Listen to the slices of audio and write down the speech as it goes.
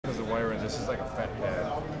this is like a fat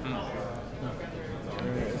pad.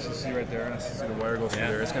 Let's just see right there, and let's see the wire goes through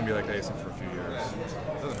there. It's going to be like that for a few years.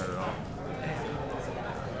 It doesn't hurt at all.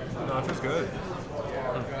 No, it feels good.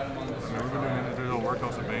 I mean, we've been doing individual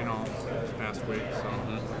workouts with Bano this past week, so I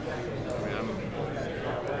mean,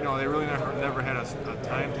 you know, they really never had a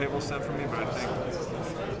timetable set for me, but I think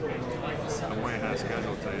the way it has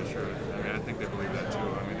scheduled, to tell you the truth, I mean, I think they believe that too.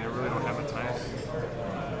 I mean, they really don't have a time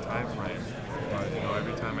frame, but you know,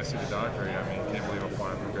 every time I see the doctor, I mean, you can't believe how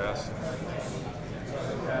far I progress.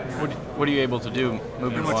 What are you able to do movement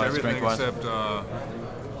pretty much wise, everything strength wise? except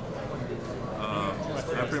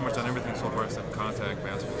I've pretty much done everything so far except contact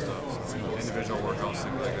basketball stuff, so individual workouts,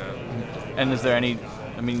 things like that. And is there any?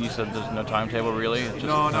 I mean, you said there's no timetable really. It's just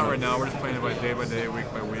No, not right now. We're just playing it by day,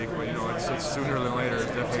 week by week. But you know, it's sooner than later. It's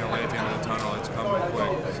definitely a light at the end of the tunnel. It's coming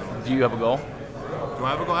quick. So. Do you have a goal? Do I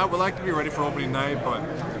have a goal? I would like to be ready for opening night, but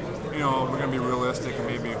you know, we're gonna be realistic and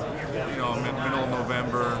maybe middle of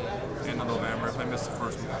November. End of November. If I miss the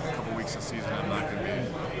first couple weeks of the season, I'm not going to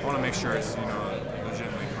be. I want to make sure it's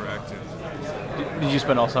legitimately correct. Did you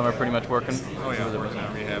spend all summer pretty much working? Oh yeah, working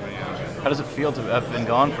out, rehabbing. Yeah. How does it feel to have been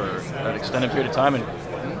gone for an extended period of time and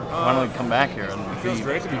finally come back here? And it feels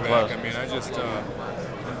great to be close. back. I mean, I just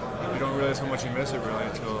you don't realize how much you miss it really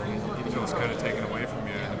until it's kind of taken away from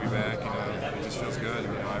you, and to be back, it just feels good.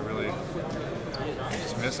 I really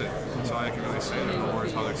just miss it. That's all I can really say. There's no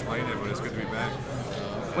words how to explain it, but it's good to be back.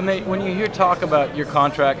 When you hear talk about your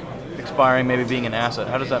contract expiring, maybe being an asset,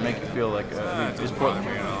 how does that make you feel? Like it doesn't bother me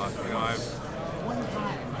at all. I've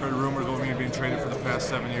heard rumors about me being traded for the past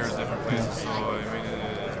 7 years, different places. So I mean,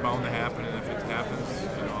 it's bound to happen, and if it happens,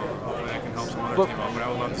 hopefully I can help some other team out. But I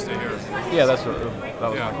would love to stay here. Yeah, that was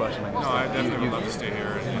my question. I guess. No, I definitely would love to stay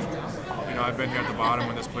here. And, I've been here at the bottom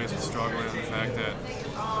when this place was struggling, and the fact that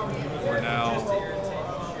we're now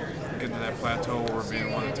getting to that plateau where we're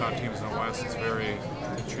being one of the top teams in the West, it's very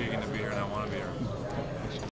intriguing to be here, and I want to